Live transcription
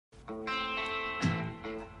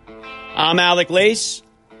I'm Alec Lace.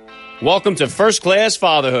 Welcome to First Class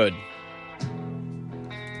Fatherhood.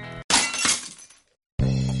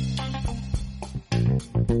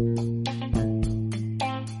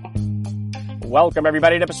 Welcome,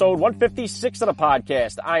 everybody, to episode 156 of the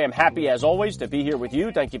podcast. I am happy, as always, to be here with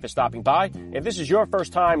you. Thank you for stopping by. If this is your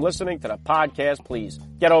first time listening to the podcast, please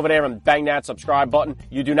get over there and bang that subscribe button.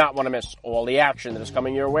 You do not want to miss all the action that is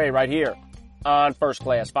coming your way right here on First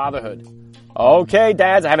Class Fatherhood. Okay,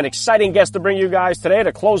 dads, I have an exciting guest to bring you guys today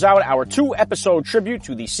to close out our 2-episode tribute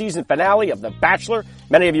to the season finale of The Bachelor.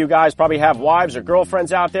 Many of you guys probably have wives or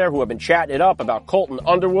girlfriends out there who have been chatting it up about Colton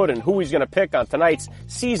Underwood and who he's going to pick on tonight's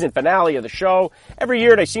season finale of the show. Every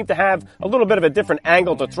year they seem to have a little bit of a different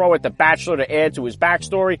angle to throw at The Bachelor to add to his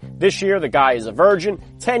backstory. This year the guy is a virgin.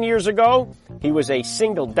 10 years ago, he was a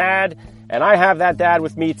single dad, and I have that dad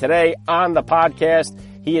with me today on the podcast.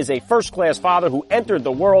 He is a first-class father who entered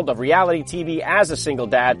the world of reality TV as a single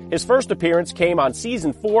dad. His first appearance came on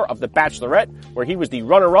season 4 of The Bachelorette, where he was the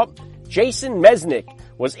runner-up. Jason Mesnick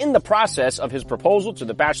was in the process of his proposal to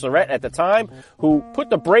The Bachelorette at the time, who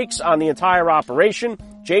put the brakes on the entire operation.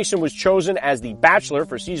 Jason was chosen as the Bachelor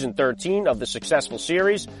for season 13 of the successful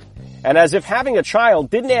series. And as if having a child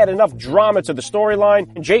didn't add enough drama to the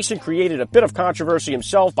storyline, Jason created a bit of controversy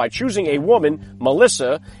himself by choosing a woman,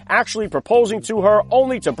 Melissa, actually proposing to her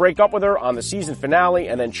only to break up with her on the season finale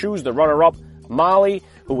and then choose the runner-up, Molly,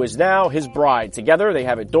 who is now his bride. Together, they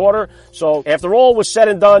have a daughter. So after all was said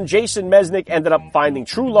and done, Jason Mesnick ended up finding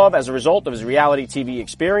true love as a result of his reality TV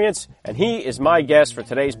experience. And he is my guest for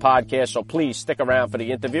today's podcast, so please stick around for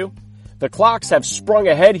the interview. The clocks have sprung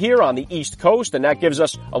ahead here on the East Coast, and that gives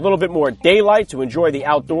us a little bit more daylight to enjoy the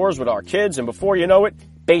outdoors with our kids. And before you know it,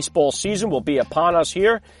 baseball season will be upon us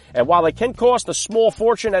here. And while it can cost a small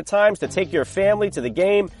fortune at times to take your family to the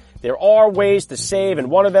game, there are ways to save,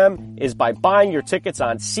 and one of them is by buying your tickets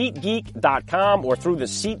on SeatGeek.com or through the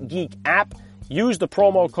SeatGeek app. Use the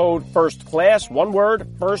promo code FIRSTCLASS, one word,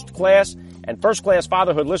 FIRSTCLASS, and First Class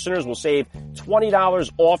Fatherhood listeners will save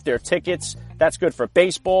 $20 off their tickets. That's good for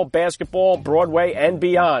baseball, basketball, Broadway, and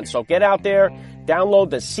beyond. So get out there,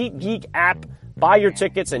 download the SeatGeek app, buy your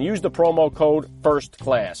tickets, and use the promo code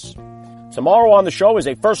FIRSTCLASS. Tomorrow on the show is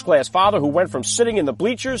a first-class father who went from sitting in the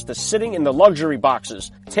bleachers to sitting in the luxury boxes.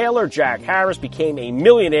 Taylor Jack Harris became a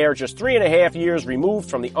millionaire just 3.5 years removed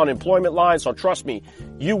from the unemployment line. So trust me,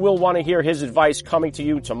 you will want to hear his advice coming to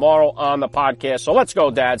you tomorrow on the podcast. So let's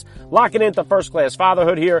go, dads. Locking into first-class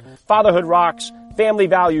fatherhood here. Fatherhood rocks. Family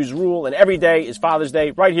values rule, and every day is Father's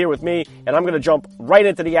Day right here with me. And I'm going to jump right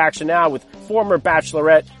into the action now with former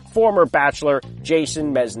Bachelorette, former Bachelor,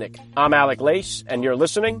 Jason Mesnick. I'm Alec Lace, and you're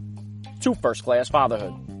listening to First Class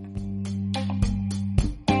Fatherhood.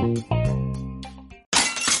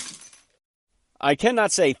 I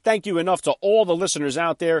cannot say thank you enough to all the listeners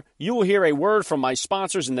out there. You will hear a word from my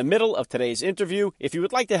sponsors in the middle of today's interview. If you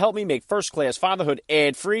would like to help me make First Class Fatherhood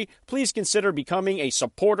ad-free, please consider becoming a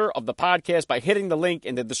supporter of the podcast by hitting the link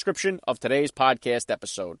in the description of today's podcast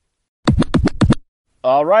episode.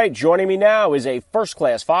 All right, joining me now is a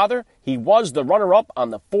first-class father. He was the runner-up on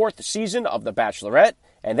the 4th season of The Bachelorette,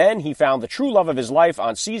 and then he found the true love of his life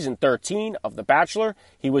on season 13 of The Bachelor.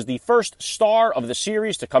 He was the first star of the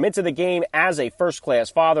series to come into the game as a first-class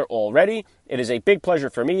father already. It is a big pleasure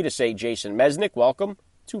for me to say, Jason Mesnick, welcome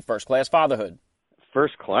to First Class Fatherhood.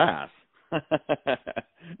 First class?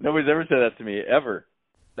 Nobody's ever said that to me, ever.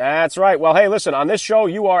 That's right. Well, hey, listen, on this show,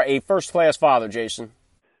 you are a first-class father, Jason.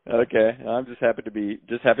 Okay, I'm just happy to be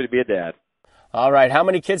a dad. All right, how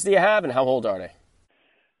many kids do you have, and how old are they?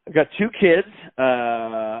 I've got 2 kids.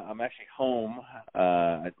 I'm actually home,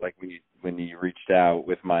 when you reached out,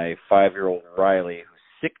 with my 5-year-old Riley, who's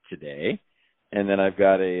sick today, and then I've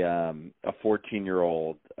got a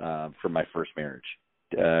 14-year-old from my first marriage,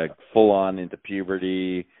 full on into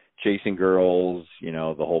puberty, chasing girls,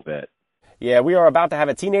 the whole bit. Yeah, we are about to have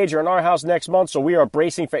a teenager in our house next month, so we are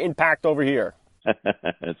bracing for impact over here.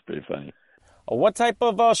 That's pretty funny. What type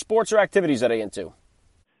of sports or activities are they into?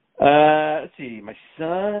 Let's see. My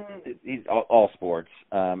son, he's all sports.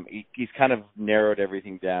 He's kind of narrowed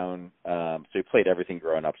everything down. So he played everything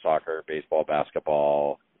growing up: soccer, baseball,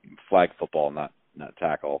 basketball, flag football, not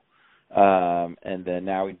tackle. And then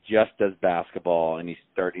now he just does basketball, and he's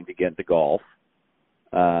starting to get into golf.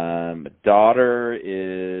 Daughter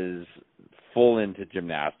is full into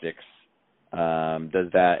gymnastics.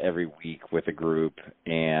 Does that every week with a group,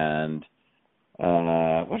 and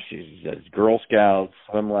she does Girl Scouts,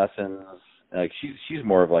 swim lessons. Like she's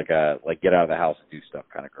more of like get out of the house and do stuff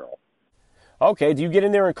kind of girl. Okay. Do you get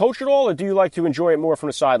in there and coach at all, or do you like to enjoy it more from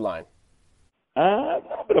the sideline? A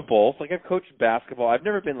little bit of both. Like I've coached basketball. I've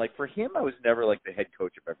never been like, for him, I was never like the head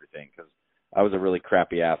coach of everything because I was a really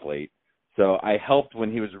crappy athlete. So I helped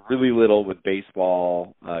when he was really little with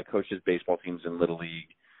baseball, coached his baseball teams in Little League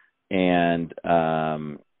and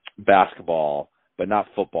basketball, but not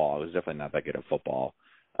football. I was definitely not that good at football.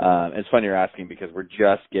 It's funny you're asking because we're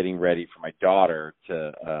just getting ready for my daughter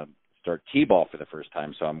to start T-ball for the first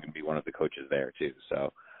time, so I'm going to be one of the coaches there too.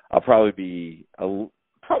 So I'll probably be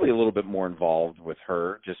probably a little bit more involved with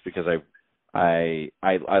her just because I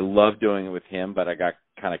love doing it with him, but I got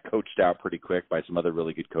kind of coached out pretty quick by some other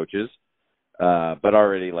really good coaches. But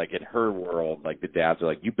already, like, in her world, like, the dads are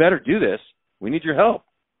like, you better do this. We need your help.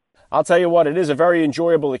 I'll tell you what, it is a very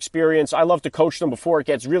enjoyable experience. I love to coach them before it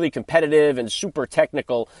gets really competitive and super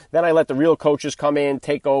technical. Then I let the real coaches come in,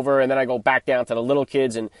 take over, and then I go back down to the little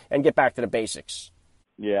kids and get back to the basics.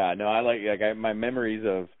 Yeah, no, my memories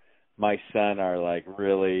of my son are, like,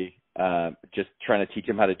 really just trying to teach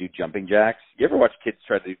him how to do jumping jacks. You ever watch kids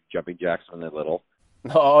try to do jumping jacks when they're little?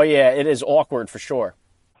 Oh, yeah, it is awkward for sure.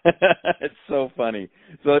 It's so funny.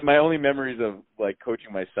 So like, my only memories of like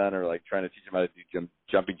coaching my son are like trying to teach him how to do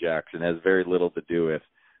jumping jacks, and has very little to do with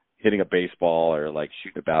hitting a baseball or like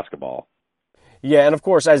shooting a basketball. Yeah, and of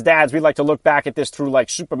course, as dads, we like to look back at this through like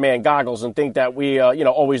Superman goggles and think that we,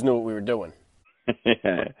 always knew what we were doing.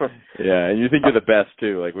 Yeah, and you think you're the best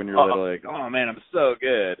too. Like when you're little, like, oh man, I'm so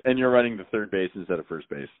good, and you're running to third base instead of first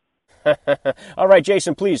base. All right,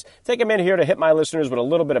 Jason, please take a minute here to hit my listeners with a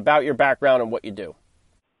little bit about your background and what you do.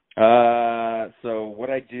 So what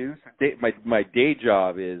I do, my day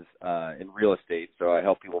job is in real estate. So I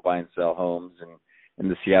help people buy and sell homes in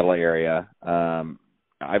the Seattle area.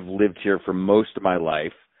 I've lived here for most of my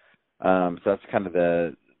life. So that's kind of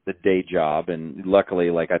the day job. And luckily,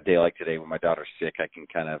 like a day like today when my daughter's sick, I can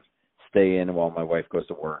kind of stay in while my wife goes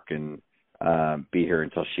to work and be here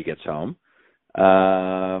until she gets home.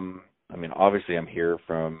 I mean, obviously I'm here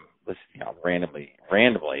from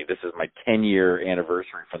randomly, this is my 10-year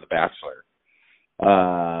anniversary from The Bachelor.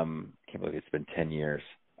 Can't believe it's been 10 years.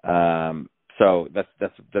 So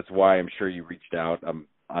that's why I'm sure you reached out. I'm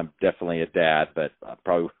definitely a dad, but I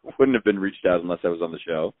probably wouldn't have been reached out unless I was on the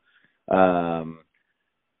show.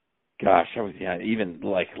 Gosh, I was even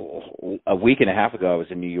like a week and a half ago. I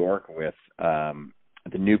was in New York with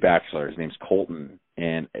the new Bachelor. His name's Colton,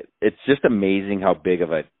 and it's just amazing how big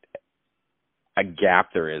of a gap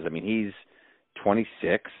there is. I mean, he's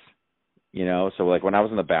 26, so like when I was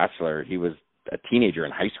on The Bachelor, he was a teenager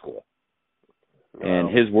in high school. Wow.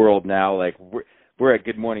 And his world now, like we're at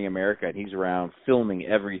Good Morning America, and he's around filming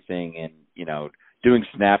everything and, doing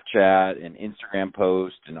Snapchat and Instagram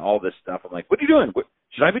posts and all this stuff. I'm like, what are you doing?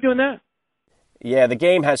 Should I be doing that? Yeah, the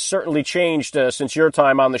game has certainly changed since your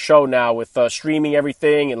time on the show now with streaming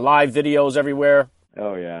everything and live videos everywhere.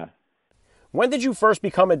 Oh, yeah. When did you first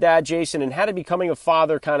become a dad, Jason, and how did becoming a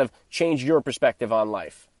father kind of change your perspective on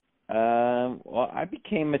life? Well, I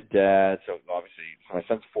became a dad, so obviously my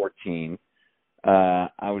son's 14. I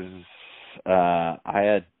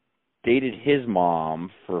had dated his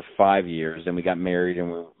mom for 5 years, and we got married, and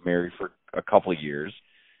we were married for a couple of years.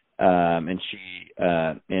 And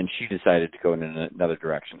she decided to go in another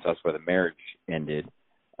direction, so that's why the marriage ended.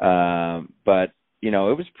 But,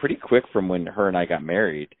 it was pretty quick from when her and I got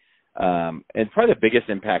married. And probably the biggest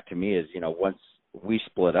impact to me is, once we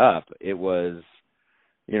split up, it was,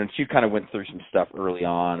 she kind of went through some stuff early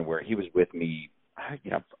on where he was with me,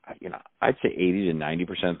 I'd say 80 to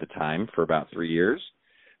 90% of the time for about 3 years,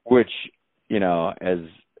 which,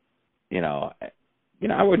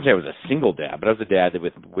 I wouldn't say I was a single dad, but I was a dad that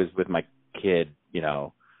was with my kid,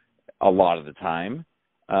 a lot of the time.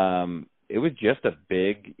 It was just a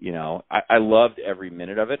big, I loved every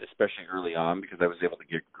minute of it, especially early on because I was able to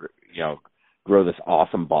grow this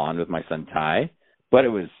awesome bond with my son Ty. But it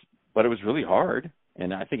was really hard.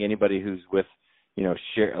 And I think anybody who's with,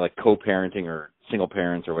 share like co-parenting or single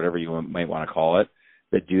parents or whatever you might want to call it,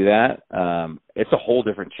 that do that, it's a whole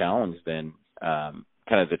different challenge than kind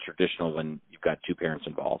of the traditional when you've got two parents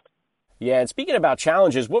involved. Yeah, and speaking about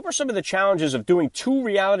challenges, what were some of the challenges of doing 2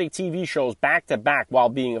 reality TV shows back to back while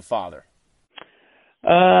being a father?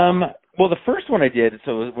 Well, the first one I did,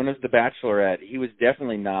 so when it was The Bachelorette, he was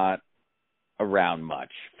definitely not around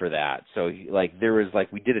much for that. So there was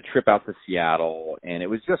we did a trip out to Seattle, and it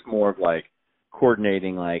was just more of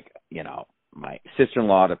coordinating my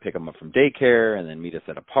sister-in-law to pick him up from daycare and then meet us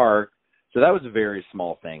at a park. So that was a very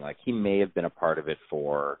small thing. He may have been a part of it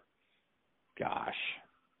for, gosh,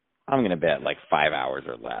 I'm going to bet 5 hours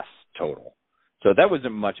or less total. So that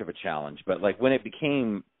wasn't much of a challenge. But when it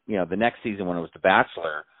became, the next season when it was The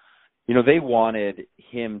Bachelor, they wanted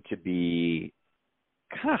him to be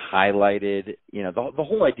kind of highlighted, the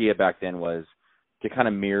whole idea back then was to kind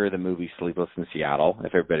of mirror the movie Sleepless in Seattle,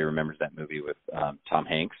 if everybody remembers that movie with Tom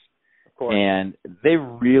Hanks. Of course. And they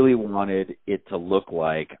really wanted it to look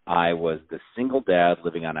like I was the single dad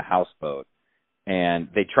living on a houseboat. And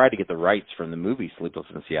they tried to get the rights from the movie Sleepless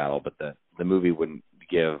in Seattle, but the movie wouldn't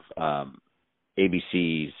give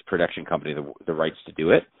ABC's production company the rights to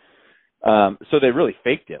do it. So they really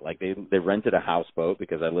faked it. Like they rented a houseboat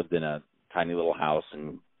because I lived in a tiny little house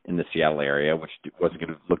in the Seattle area, which wasn't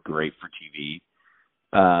going to look great for TV.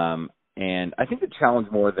 And I think the challenge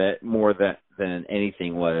more than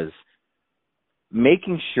anything was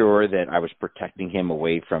making sure that I was protecting him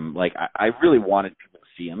away from, like, I really wanted people to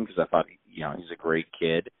see him because I thought, he's a great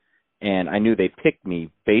kid. And I knew they picked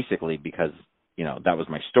me basically because, that was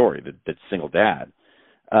my story, that single dad.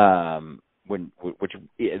 Which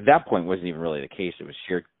at that point wasn't even really the case. It was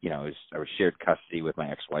shared, I was shared custody with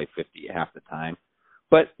my ex-wife half the time.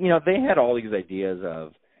 But, they had all these ideas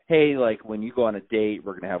of, hey, like when you go on a date,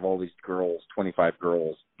 we're going to have all these girls, 25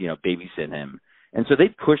 girls, babysit him. And so they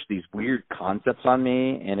pushed these weird concepts on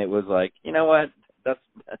me, and it was like, you know what,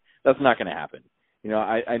 that's not going to happen.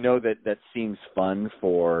 I know that seems fun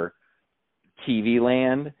for TV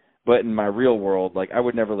land, but in my real world, like I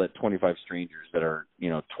would never let 25 strangers that are,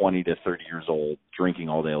 20 to 30 years old drinking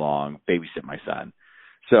all day long babysit my son.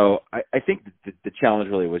 So I think the challenge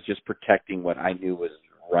really was just protecting what I knew was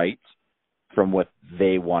right from what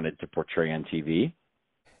they wanted to portray on TV.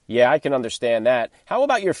 Yeah, I can understand that. How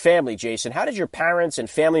about your family, Jason? How did your parents and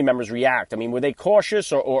family members react? I mean, were they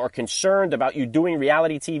cautious or concerned about you doing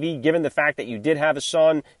reality TV, given the fact that you did have a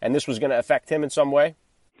son and this was going to affect him in some way?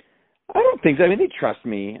 I don't think so. I mean, they trust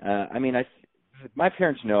me. My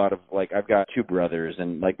parents know I've got two brothers,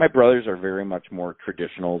 and like my brothers are very much more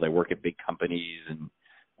traditional. They work at big companies, and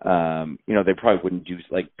they probably wouldn't do,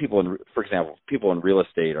 like, for example, people in real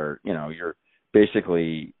estate are, you're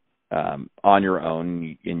basically on your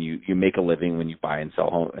own, and you make a living when you buy and sell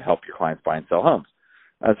home, help your clients buy and sell homes.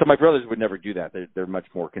 So my brothers would never do that. They're much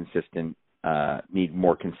more consistent, need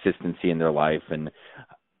more consistency in their life. And,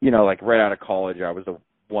 like right out of college, I was the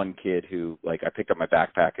one kid who, like, I picked up my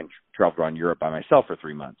backpack and traveled around Europe by myself for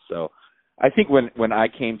 3 months. So I think when I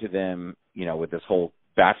came to them, with this whole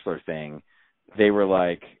Bachelor thing, they were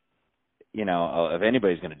like, if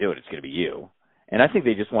anybody's going to do it, it's going to be you. And I think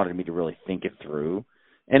they just wanted me to really think it through.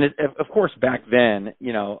 And of course, back then,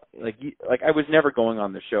 like I was never going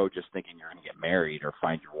on the show just thinking you're going to get married or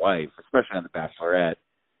find your wife, especially on The Bachelorette,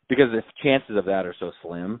 because the chances of that are so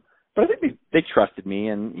slim. But I think they trusted me,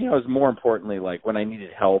 and it was more importantly, like when I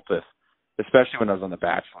needed help, especially when I was on The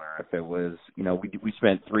Bachelor, if it was, we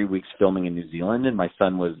spent 3 weeks filming in New Zealand, and my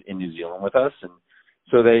son was in New Zealand with us, and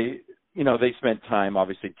so they spent time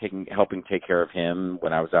obviously helping take care of him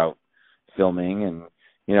when I was out filming, and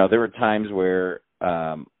there were times where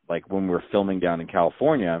like when we were filming down in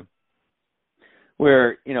California,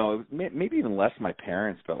 where maybe even less my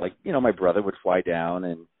parents, but like my brother would fly down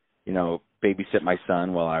and babysit my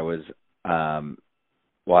son while I was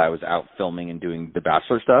out filming and doing The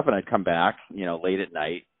Bachelor stuff, and I'd come back late at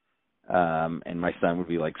night, and my son would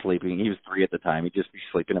be like sleeping. He was 3 at the time. He'd just be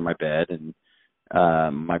sleeping in my bed, and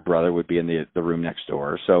my brother would be in the room next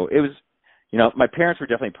door. So it was, my parents were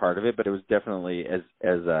definitely part of it, but it was definitely as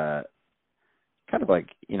a kind of like,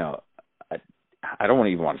 I don't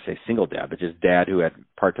even want to say single dad, but just dad who had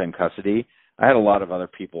part-time custody. I had a lot of other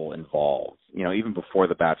people involved, even before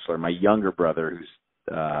The Bachelor. My younger brother,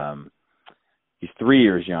 he's 3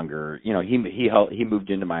 years younger, he moved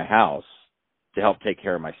into my house to help take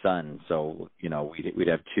care of my son. So, we'd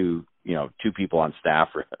have two people on staff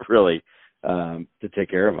really to take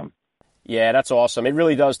care of him. Yeah, that's awesome. It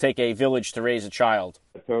really does take a village to raise a child.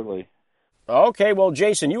 Totally. Okay, well,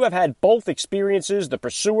 Jason, you have had both experiences, the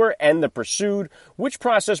pursuer and the pursued. Which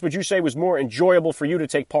process would you say was more enjoyable for you to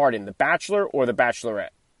take part in, The Bachelor or The Bachelorette?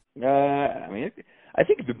 I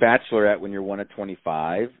think The Bachelorette, when you're 1 of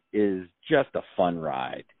 25, is just a fun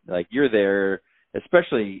ride. Like, you're there,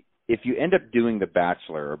 especially if you end up doing The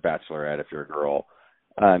Bachelor or Bachelorette, if you're a girl,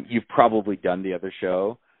 you've probably done the other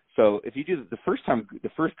show. So if you do the first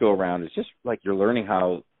go around is just like you're learning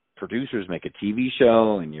how producers make a TV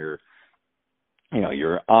show, and you're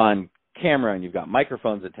on camera and you've got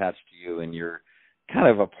microphones attached to you, and you're kind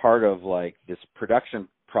of a part of like this production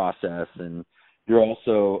process, and you're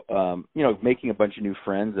also, making a bunch of new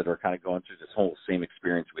friends that are kind of going through this whole same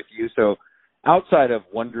experience with you. So outside of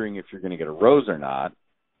wondering if you're going to get a rose or not,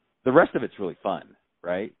 the rest of it's really fun,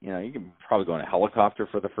 right? You can probably go in a helicopter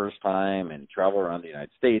for the first time and travel around the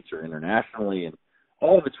United States or internationally, and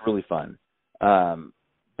all of it's really fun.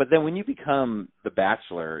 But then when you become The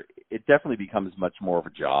Bachelor, it definitely becomes much more of a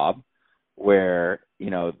job where,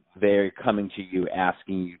 they're coming to you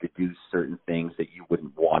asking you to do certain things that you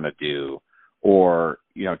wouldn't want to do, or,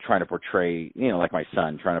 trying to portray, like my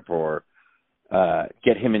son, trying to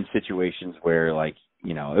get him in situations where, like,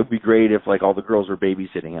 it would be great if, like, all the girls were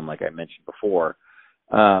babysitting him, like I mentioned before.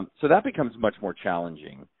 So that becomes much more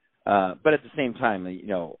challenging. But at the same time,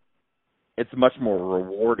 it's much more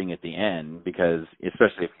rewarding at the end, because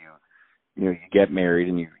especially if you get married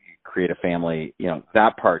and you create a family,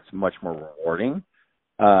 that part's much more rewarding.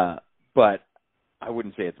 But I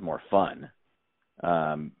wouldn't say it's more fun.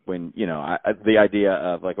 When, the idea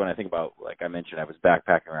of, like, when I think about, like I mentioned, I was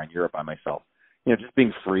backpacking around Europe by myself, just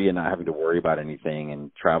being free and not having to worry about anything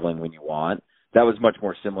and traveling when you want. That was much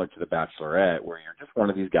more similar to The Bachelorette, where you're just one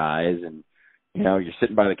of these guys and, you're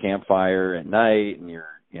sitting by the campfire at night and you're,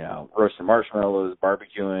 roasting marshmallows,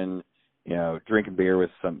 barbecuing, drinking beer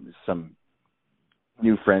with some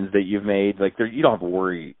new friends that you've made. Like, you don't have a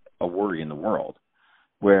worry in the world.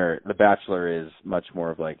 Where The Bachelor is much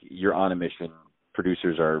more of, like, you're on a mission.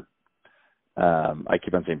 Producers are, I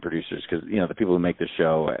keep on saying producers because, the people who make the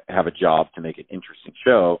show have a job to make an interesting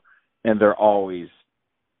show, and they're always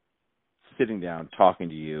sitting down talking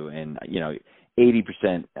to you, and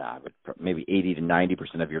 80%, maybe 80 to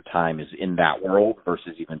 90% of your time is in that world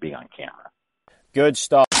versus even being on camera. Good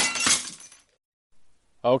stuff.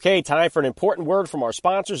 Okay, time for an important word from our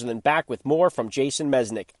sponsors, and then back with more from Jason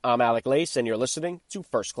Mesnick. I'm Alec Lace, and you're listening to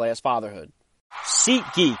First Class Fatherhood.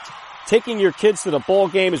 SeatGeek. Taking your kids to the ball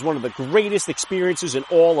game is one of the greatest experiences in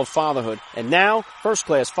all of fatherhood. And now, First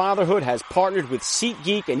Class Fatherhood has partnered with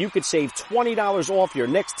SeatGeek, and you could save $20 off your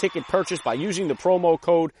next ticket purchase by using the promo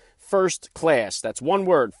code First Class. That's one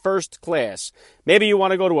word, First Class. Maybe you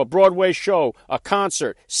want to go to a Broadway show, a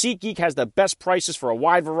concert. SeatGeek has the best prices for a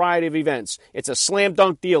wide variety of events. It's a slam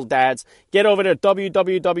dunk deal, dads. Get over to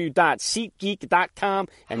www.seatgeek.com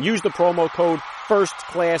and use the promo code First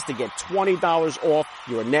Class to get $20 off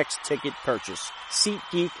your next ticket purchase.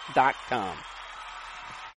 SeatGeek.com.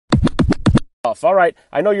 All right,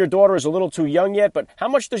 I know your daughter is a little too young yet, but how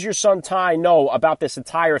much does your son Ty know about this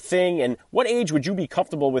entire thing, and what age would you be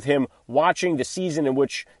comfortable with him watching the season in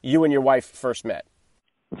which you and your wife first met?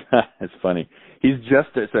 It's funny. He's just,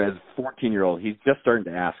 so as a 14-year-old, he's just starting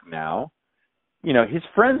to ask now. His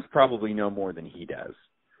friends probably know more than he does.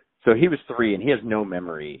 So he was 3, and he has no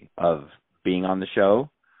memory of being on the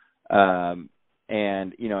show. And,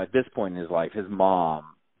 at this point in his life, his mom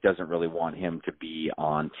doesn't really want him to be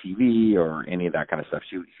on TV or any of that kind of stuff.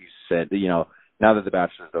 She said, now that The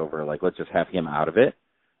Bachelor's over, like, let's just have him out of it.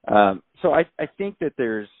 So I think that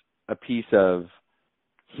there's a piece of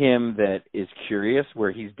him that is curious,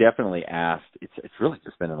 where he's definitely asked. It's really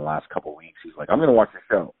just been in the last couple of weeks. He's like, I'm going to watch the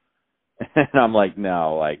show. And I'm like,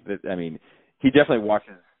 no, he definitely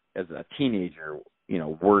watches as a teenager,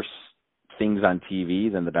 worse things on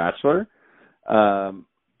TV than The Bachelor.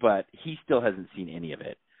 But he still hasn't seen any of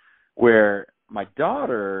it. Where my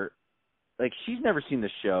daughter, like, she's never seen the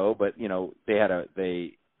show, but they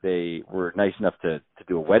were nice enough to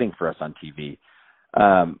do a wedding for us on TV.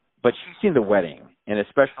 But she's seen the wedding, and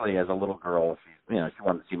especially as a little girl, she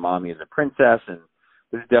wanted to see mommy as a princess, and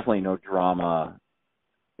there's definitely no drama.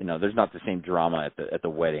 There's not the same drama at the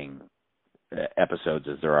wedding episodes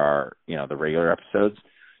as there are, the regular episodes.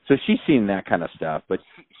 So she's seen that kind of stuff, but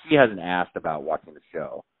she hasn't asked about watching the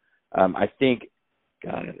show. I think,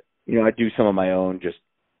 I do some of my own just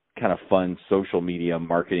kind of fun social media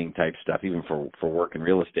marketing type stuff, even for work in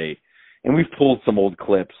real estate. And we've pulled some old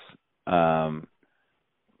clips,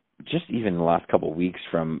 just even in the last couple of weeks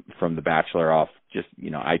from The Bachelor off just,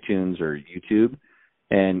 iTunes or YouTube.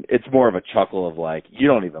 And it's more of a chuckle of, like, you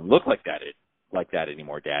don't even look like that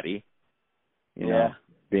anymore, Daddy.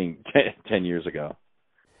 Being 10 years ago.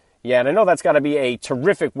 Yeah, and I know that's got to be a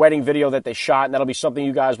terrific wedding video that they shot, and that'll be something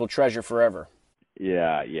you guys will treasure forever.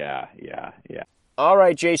 Yeah. All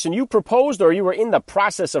right, Jason, you proposed, or you were in the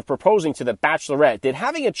process of proposing to the Bachelorette. Did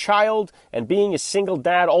having a child and being a single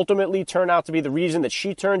dad ultimately turn out to be the reason that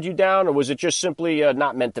she turned you down, or was it just simply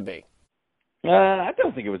not meant to be? I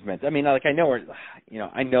don't think it was meant to. I mean, like, I know her,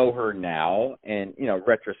 I know her now, and,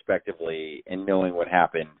 retrospectively, and knowing what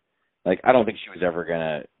happened, like, I don't think she was ever going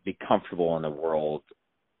to be comfortable in the world,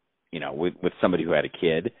 with somebody who had a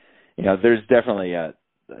kid. There's definitely a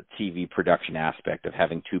TV production aspect of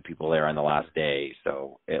having 2 people there on the last day,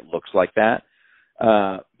 so it looks like that.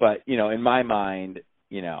 But, in my mind,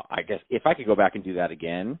 I guess if I could go back and do that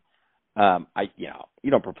again, you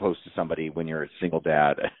don't propose to somebody when you're a single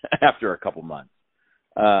dad after a couple months.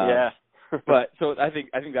 Yeah. But so I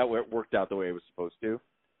think that worked out the way it was supposed to.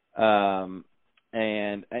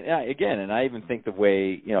 And I even think the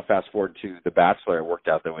way, fast forward to The Bachelor, it worked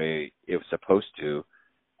out the way it was supposed to.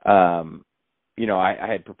 I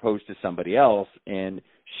had proposed to somebody else, and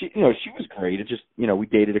she was great. It just, we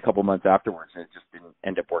dated a couple months afterwards, and it just didn't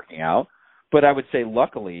end up working out. But I would say,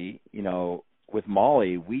 luckily, with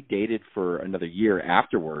Molly, we dated for another year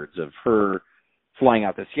afterwards of her flying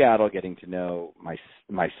out to Seattle, getting to know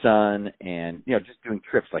my son, and, just doing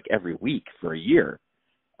trips like every week for a year.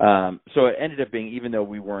 So it ended up being, even though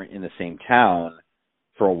we weren't in the same town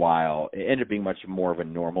for a while, it ended up being much more of a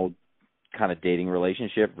normal kind of dating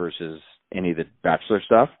relationship versus any of the Bachelor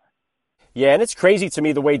stuff. Yeah, and it's crazy to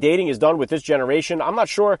me the way dating is done with this generation. I'm not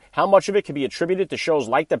sure how much of it can be attributed to shows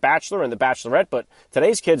like The Bachelor and The Bachelorette, but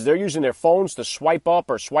today's kids, they're using their phones to swipe up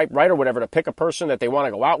or swipe right or whatever to pick a person that they want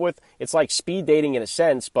to go out with. It's like speed dating in a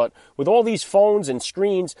sense, but with all these phones and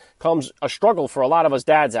screens comes a struggle for a lot of us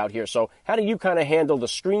dads out here. So how do you kind of handle the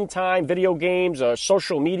screen time, video games,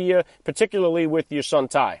 social media, particularly with your son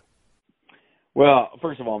Ty? Well,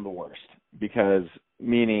 first of all, I'm the worst, because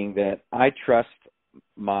meaning that I trust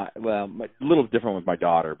a little different with my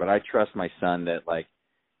daughter, but I trust my son that, like,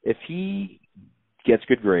 if he gets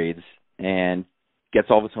good grades and gets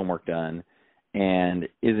all of his homework done and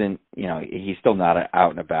isn't, he's still not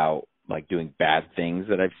out and about, like, doing bad things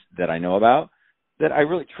that I know about, that I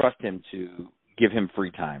really trust him to give him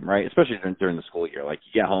free time, right? Especially during the school year. Like,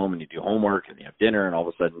 you get home and you do homework and you have dinner, and all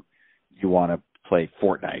of a sudden you want to play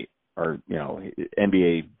Fortnite or,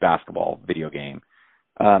 NBA basketball video game.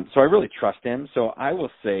 So I really trust him. So I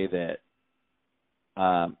will say that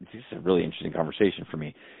this is a really interesting conversation for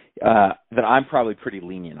me, that I'm probably pretty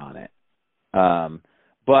lenient on it.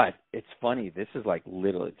 But it's funny. This is like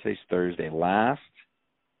literally, today's Thursday.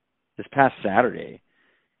 This past Saturday,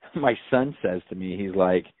 my son says to me, he's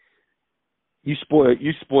like, you spoil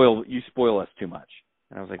us too much.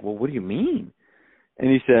 And I was like, well, what do you mean?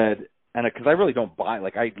 And he said, and because I really don't buy,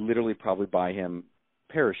 like, I literally probably buy him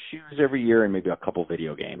pair of shoes every year and maybe a couple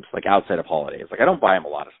video games, like, outside of holidays. Like, I don't buy him a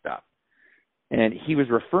lot of stuff. And he was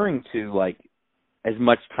referring to, like, as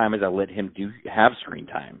much time as I let him have screen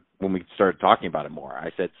time when we started talking about it more.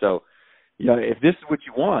 I said, so, if this is what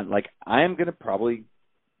you want, like, I am going to probably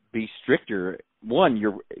be stricter. This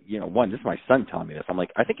is my son telling me this. I'm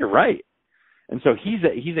like, I think you're right. And so he's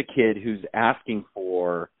a kid who's asking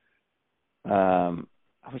for,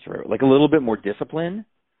 like, a little bit more discipline.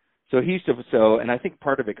 So and I think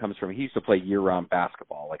part of it comes from, he used to play year-round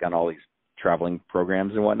basketball, like on all these traveling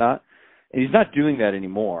programs and whatnot. And he's not doing that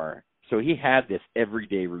anymore. So he had this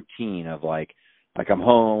everyday routine of like I'm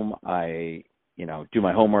home, I, do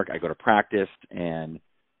my homework, I go to practice and,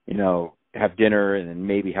 have dinner, and then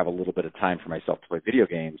maybe have a little bit of time for myself to play video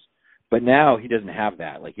games. But now he doesn't have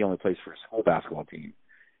that. Like, he only plays for a school basketball team.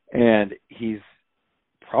 And he's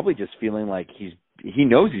probably just feeling like he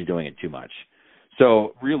knows he's doing it too much.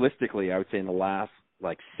 So realistically, I would say in the last,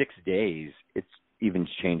 like, 6 days, it's even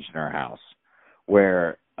changed in our house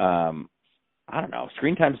where, I don't know,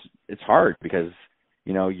 screen time's, it's hard because,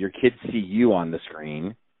 your kids see you on the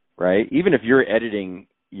screen, right? Even if you're editing,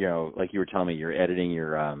 like you were telling me, you're editing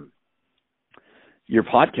your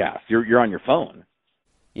podcast, you're on your phone.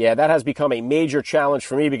 Yeah, that has become a major challenge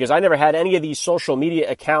for me because I never had any of these social media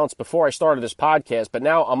accounts before I started this podcast, but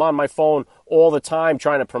now I'm on my phone all the time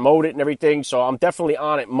trying to promote it and everything, so I'm definitely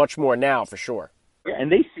on it much more now, for sure. Yeah, and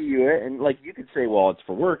they see you, and, like, you could say, well, it's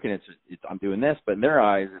for work and it's I'm doing this, but in their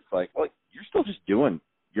eyes, it's like, well, you're still just you're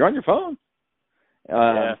on your phone.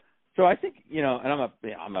 Yeah. So I think, and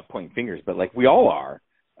I'm not pointing fingers, but, like, we all are.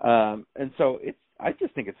 And so I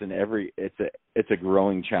just think it's a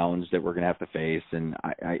growing challenge that we're going to have to face. And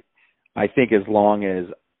I think as long as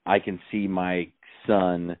I can see my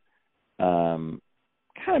son, kind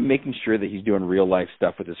of making sure that he's doing real life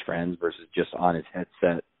stuff with his friends versus just on his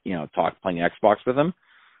headset, playing Xbox with them,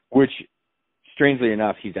 which strangely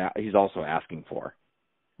enough, he's also asking for,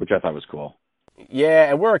 which I thought was cool. Yeah,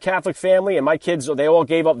 and we're a Catholic family, and my kids, they all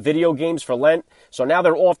gave up video games for Lent, so now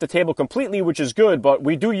they're off the table completely, which is good, but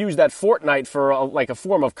we do use that Fortnite for a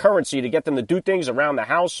form of currency to get them to do things around the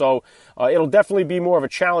house, so it'll definitely be more of a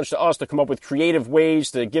challenge to us to come up with creative ways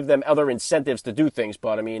to give them other incentives to do things,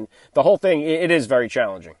 but, I mean, the whole thing, it is very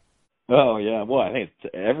challenging. Oh, yeah, well, I think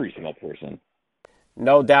it's every single person.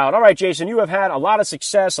 No doubt. All right, Jason, you have had a lot of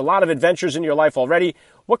success, a lot of adventures in your life already.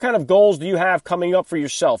 What kind of goals do you have coming up for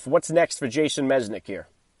yourself? What's next for Jason Mesnick here?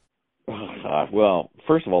 Well,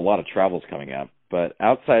 first of all, a lot of travel's coming up. But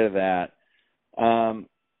outside of that,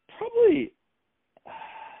 probably,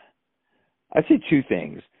 I'd say two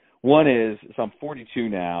things. One is, so I'm 42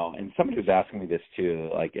 now, and somebody was asking me this too,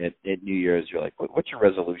 like at New Year's, you're like, what's your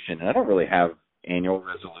resolution? And I don't really have annual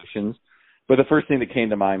resolutions. But the first thing that came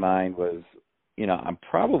to my mind was, I'm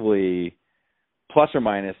probably plus or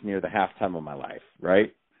minus near the halftime of my life,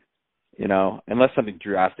 right? Unless something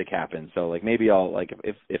drastic happens. So like maybe I'll like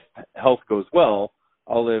if health goes well,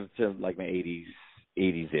 I'll live to like my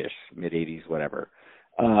 80s-ish, mid-80s, whatever.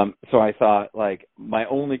 So I thought like my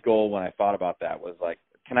only goal when I thought about that was like,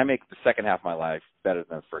 can I make the second half of my life better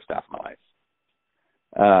than the first half of my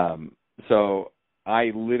life? So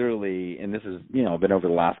I literally, and this is, been over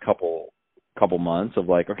the last couple months of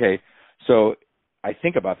like, okay, so I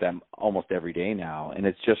think about them almost every day now, and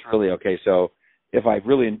it's just really, okay, so if I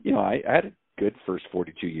really, I had a good first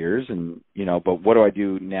 42 years and, but what do I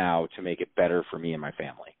do now to make it better for me and my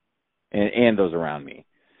family and those around me?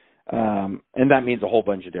 And that means a whole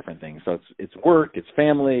bunch of different things. So it's work, it's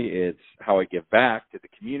family, it's how I give back to the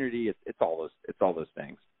community. It's all those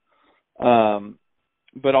things.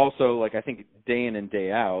 But also like, I think day in and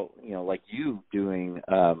day out, like you doing,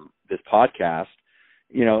 this podcast,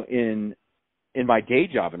 in my day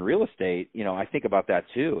job in real estate, I think about that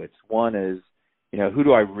too. It's one is, who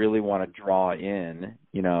do I really want to draw in,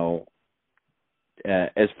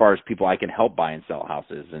 as far as people I can help buy and sell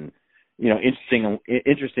houses. And,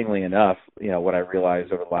 interestingly enough, what I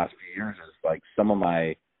realized over the last few years is like some of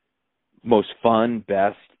my most fun,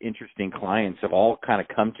 best, interesting clients have all kind of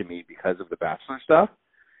come to me because of the Bachelor stuff.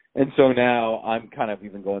 And so now I'm kind of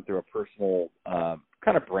even going through a personal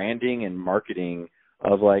kind of branding and marketing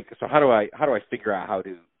of like, so how do I figure out how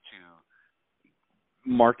to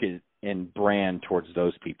market and brand towards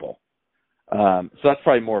those people? So that's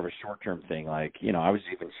probably more of a short-term thing. Like, I was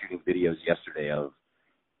even shooting videos yesterday of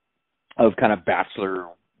kind of Bachelor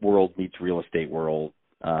world meets real estate world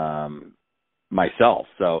myself.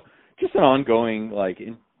 So just an ongoing, like,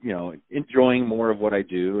 enjoying more of what I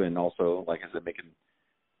do. And also, like I said, making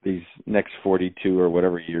these next 42 or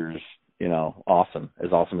whatever years, awesome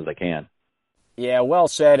as I can. Yeah, well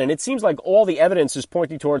said. And it seems like all the evidence is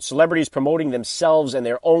pointing towards celebrities promoting themselves and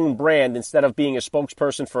their own brand instead of being a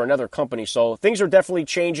spokesperson for another company. So things are definitely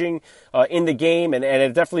changing in the game and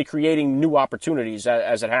it's definitely creating new opportunities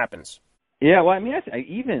as it happens. Yeah, well, I mean, I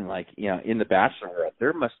even like, in the Bachelor world,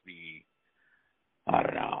 there must be, I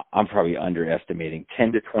don't know, I'm probably underestimating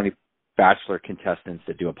 10 to 20 Bachelor contestants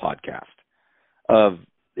that do a podcast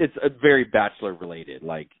it's a very Bachelor related,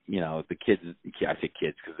 like, the kids, I say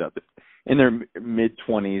kids because in their mid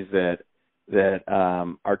 20s that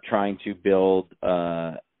are trying to build,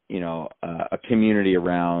 a community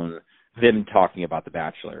around them talking about the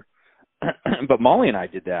Bachelor. But Molly and I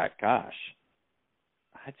did that, gosh,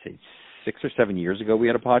 I'd say 6 or 7 years ago we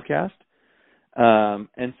had a podcast.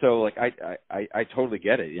 And so like, I totally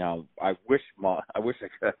get it. I wish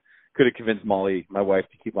I could have convinced Molly, my wife,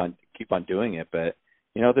 to keep on doing it. But,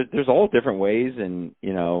 there's all different ways and,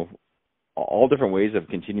 all different ways of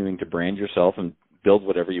continuing to brand yourself and build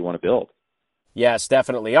whatever you want to build. Yes,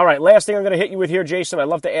 definitely. All right, last thing I'm going to hit you with here, Jason. I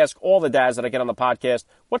love to ask all the dads that I get on the podcast,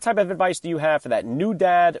 what type of advice do you have for that new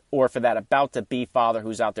dad or for that about-to-be father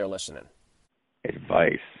who's out there listening?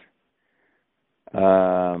 Advice. Gosh,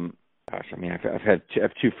 I mean, I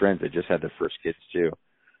have two friends that just had their first kids too.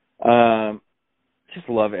 Just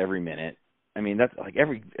love every minute. I mean, that's like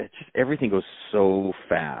everything goes so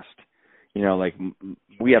fast. Like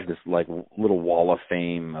we have this like little wall of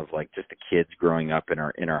fame of like just the kids growing up in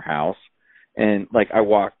our house. And like I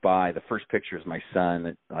walk by, the first picture is my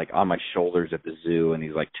son like on my shoulders at the zoo, and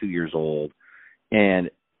he's like 2 years old. And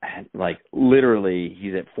like literally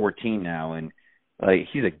he's at 14 now, and like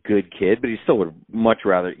he's a good kid, but he still would much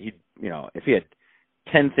rather if he had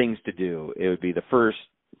 10 things to do, it would be the first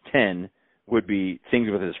 10 would be things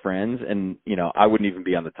with his friends, and I wouldn't even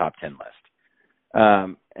be on the top 10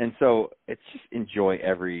 list. And so it's just enjoy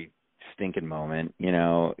every stinking moment,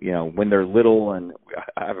 when they're little. And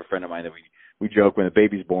I have a friend of mine that we joke when a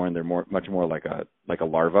baby's born, they're much more like a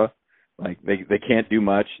larva. Like they can't do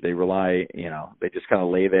much. They rely, they just kind of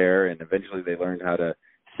lay there, and eventually they learn how to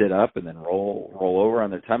sit up and then roll over on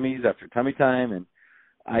their tummies after tummy time. And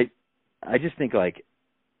I just think like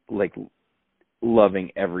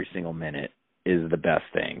loving every single minute is the best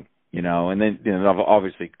thing, and then,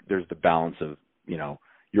 obviously there's the balance of,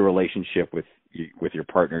 your relationship with your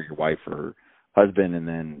partner, your wife or husband, and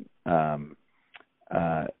then,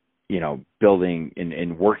 building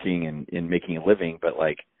and working and making a living. But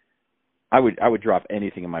like, I would drop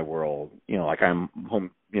anything in my world, like I'm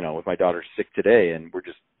home, with my daughter sick today, and we're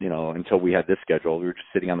just, until we had this schedule, we were just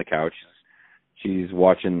sitting on the couch. She's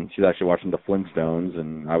actually watching the Flintstones,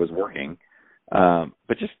 and I was working.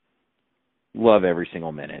 But just love every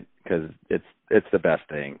single minute, because it's the best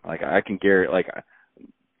thing. Like I can guarantee,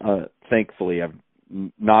 thankfully I've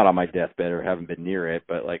not on my deathbed or haven't been near it,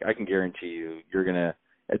 but like I can guarantee you, you're gonna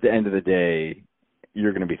at the end of the day,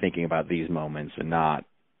 you're gonna be thinking about these moments and not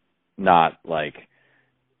like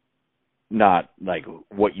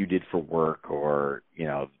what you did for work or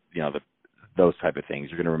those type of things.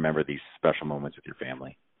 You're gonna remember these special moments with your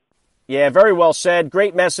family. Yeah, very well said.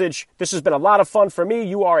 Great message. This has been a lot of fun for me.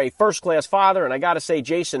 You are a first-class father, and I got to say,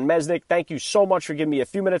 Jason Mesnick, thank you so much for giving me a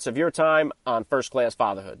few minutes of your time on First Class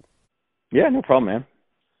Fatherhood. Yeah, no problem, man.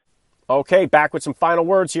 Okay, back with some final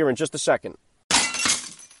words here in just a second.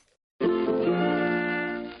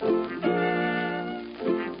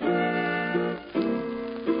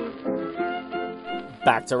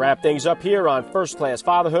 Back to wrap things up here on First Class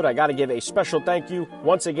Fatherhood. I got to give a special thank you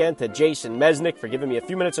once again to Jason Mesnick for giving me a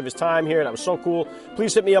few minutes of his time here. That was so cool.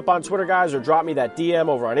 Please hit me up on Twitter, guys, or drop me that DM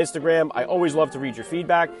over on Instagram. I always love to read your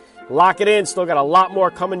feedback. Lock it in. Still got a lot more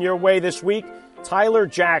coming your way this week. Tyler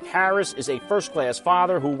Jack Harris is a first-class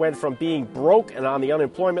father who went from being broke and on the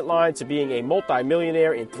unemployment line to being a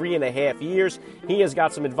multimillionaire in 3.5 years. He has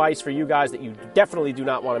got some advice for you guys that you definitely do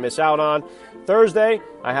not want to miss out on. Thursday,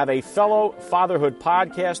 I have a fellow fatherhood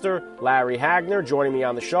podcaster, Larry Hagner, joining me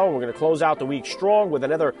on the show. We're going to close out the week strong with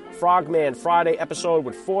another Frogman Friday episode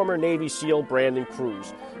with former Navy SEAL Brandon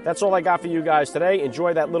Cruz. That's all I got for you guys today.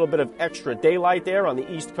 Enjoy that little bit of extra daylight there on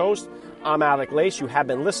the East Coast. I'm Alec Lace. You have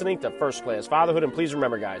been listening to First Class Fatherhood. And please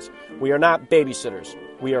remember, guys, we are not babysitters.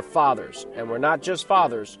 We are fathers. And we're not just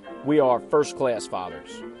fathers. We are first-class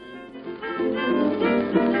fathers.